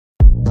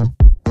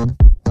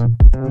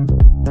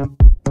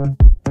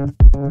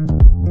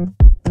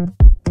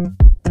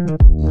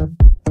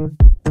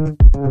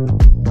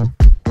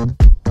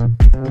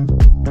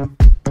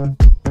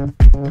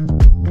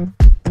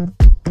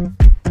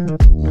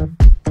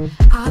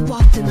I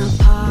walked in the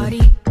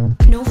party,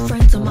 no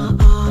friends on my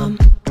arm.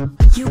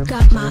 You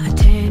got my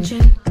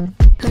attention,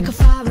 like a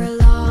fire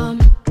alarm.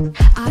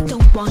 I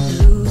don't wanna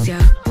lose ya,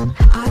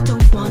 I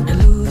don't wanna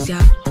lose ya.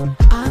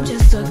 I'm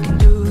just looking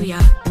through ya,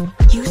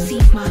 you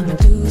see my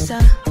Medusa.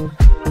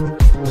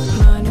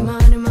 Money,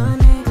 money,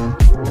 money,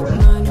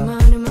 money,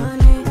 money,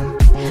 money.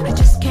 I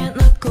just can't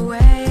look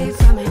away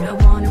from it, I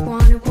want it,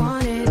 want it,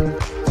 want it.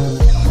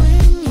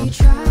 When you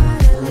try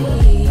to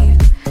leave,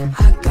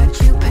 I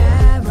got you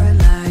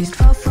paralyzed.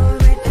 Fall for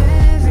it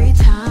every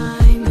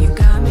time, you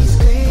got me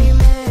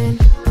screaming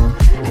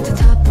at the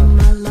top of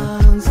my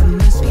lungs, I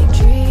must be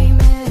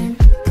dreaming.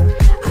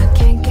 I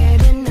can't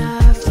get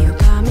enough, you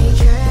got me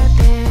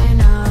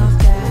dripping off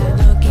that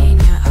look in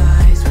your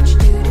eyes. What you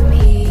do to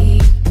me,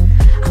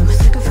 I'm a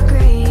sucker for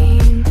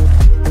green.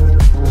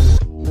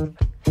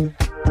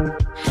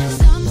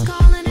 Some's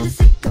calling it a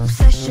sick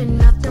obsession.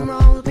 Nothing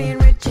wrong with being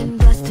rich and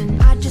blessed,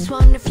 and I just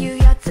want a few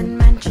yachts and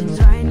mansions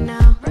right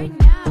now. Right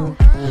now,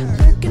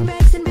 Birkin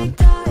bags and big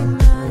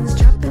diamonds,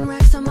 dropping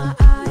racks on my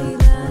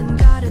island.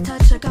 Got a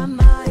touch like I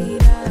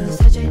might have.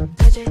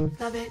 Touch it,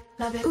 love it,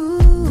 love it.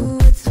 Ooh,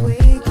 it's the way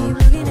you keep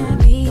looking at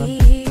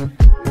me.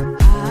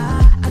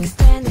 I can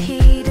stand the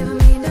heat of a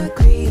million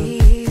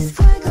degrees.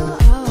 Fuego,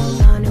 oh,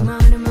 money,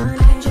 money, money.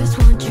 I just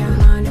want your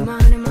money,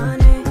 money,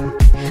 money.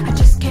 I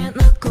just can't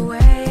look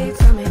away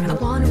from it. I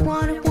want it,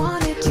 want it,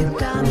 want it. You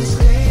got me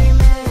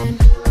screaming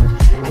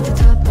at the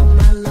top of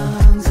my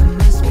lungs, I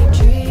must be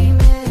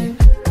dreaming.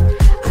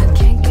 I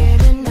can't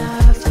get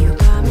enough, you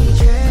got me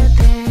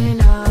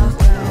dripping off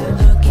that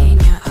look in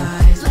your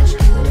eyes. What you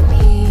do to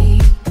me,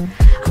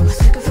 I'm a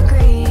sucker for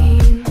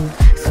green.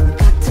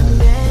 Forgot to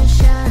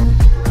mention,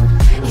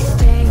 you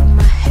stay in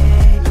my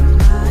head, you're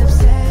my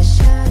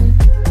obsession.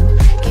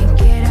 Can't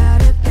get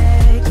out of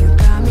bed, you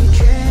got me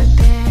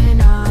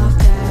dripping off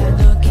that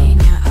look in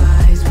your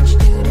eyes. What you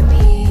do to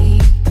me,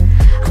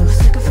 I'm a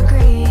sucker for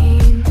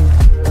green.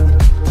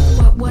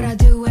 What would I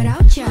do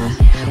without ya?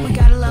 We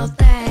got a little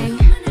thing,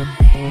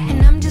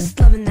 and I'm just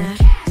loving that.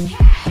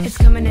 It's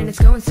coming and it's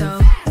going so